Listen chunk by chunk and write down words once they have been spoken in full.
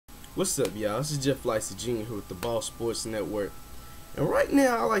What's up, y'all? This is Jeff Lightsey Jr. here with the Ball Sports Network. And right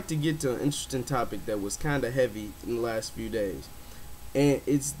now, I like to get to an interesting topic that was kind of heavy in the last few days. And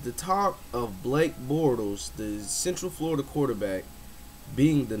it's the talk of Blake Bortles, the Central Florida quarterback,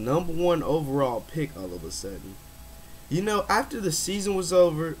 being the #1 overall pick all of a sudden. You know, after the season was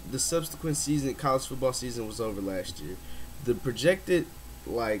over, the subsequent season, college football season was over last year, the projected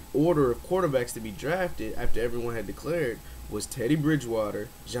order of quarterbacks to be drafted after everyone had declared was Teddy Bridgewater,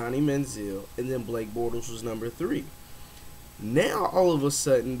 Johnny Manziel, and then Blake Bortles was number 3. Now all of a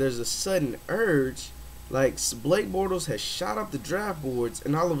sudden there's a sudden urge, Blake Bortles has shot up the draft boards,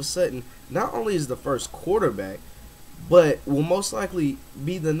 and all of a sudden not only is the first quarterback, but will most likely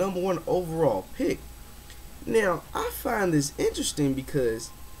be the #1 overall pick. Now I find this interesting because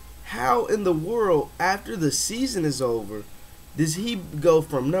how in the world after the season is over does he go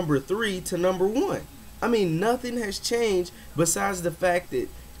from number 3 to #1? I mean, nothing has changed besides the fact that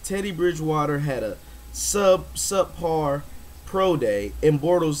Teddy Bridgewater had a subpar pro day and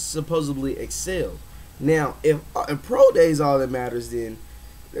Bortles supposedly excelled. Now, if pro day is all that matters, then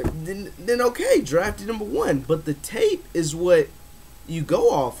okay, drafted #1. But the tape is what you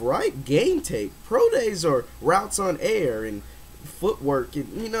go off, right? Game tape. Pro days are routes on air and footwork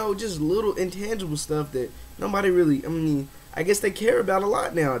and, just little intangible stuff that nobody really, I guess they care about a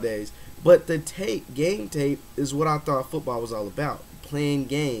lot nowadays. But the tape, game tape, is what I thought football was all about. Playing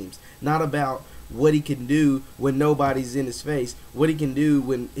games. Not about what he can do when nobody's in his face. What he can do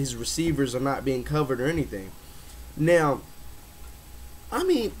when his receivers are not being covered or anything. Now,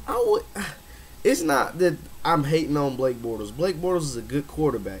 it's not that I'm hating on Blake Bortles. Blake Bortles is a good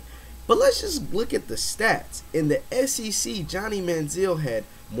quarterback. But let's just look at the stats. In the SEC, Johnny Manziel had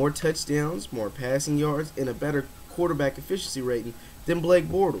more touchdowns, more passing yards, and a better quarterback efficiency rating than Blake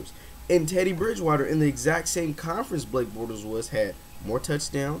Bortles. And Teddy Bridgewater, in the exact same conference Blake Bortles had more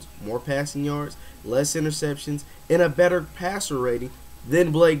touchdowns, more passing yards, less interceptions, and a better passer rating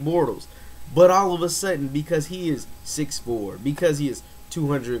than Blake Bortles. But all of a sudden, because he is 6'4", because he is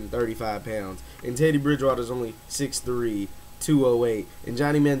 235 pounds, and Teddy Bridgewater is only 6'3", 208, and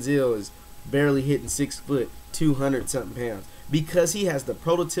Johnny Manziel is barely hitting 6 foot, 200-something pounds, because he has the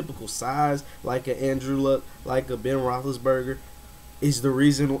prototypical size like a Andrew Luck, like a Ben Roethlisberger, is the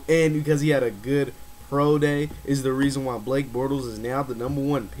reason, and because he had a good pro day, is the reason why Blake Bortles is now the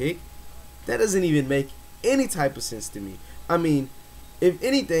 #1 pick. That doesn't even make any type of sense to me. I mean, if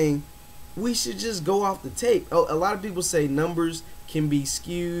anything, we should just go off the tape. Oh, a lot of people say numbers can be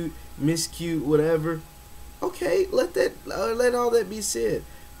skewed, miscued, whatever. Okay, let all that be said.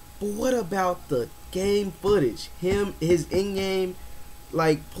 But what about the game footage? His in-game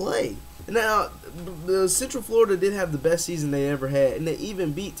play. Now, the Central Florida did have the best season they ever had, and they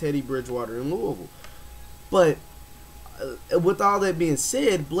even beat Teddy Bridgewater in Louisville. But with all that being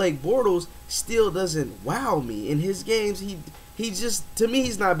said, Blake Bortles still doesn't wow me. In his games, he just, to me,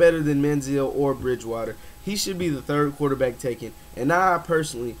 he's not better than Manziel or Bridgewater. He should be the 3rd quarterback taken, and I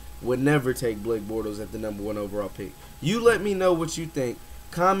personally would never take Blake Bortles at the #1 overall pick. You let me know what you think.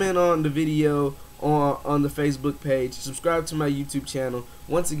 Comment on the video on the Facebook page. Subscribe to my YouTube channel.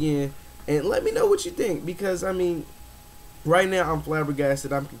 Once again, and let me know what you think, because, right now I'm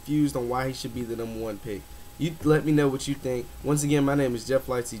flabbergasted. I'm confused on why he should be the #1 pick. You let me know what you think. Once again, my name is Jeff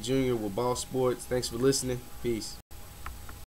Lightsey Jr. with Ball Sports. Thanks for listening. Peace.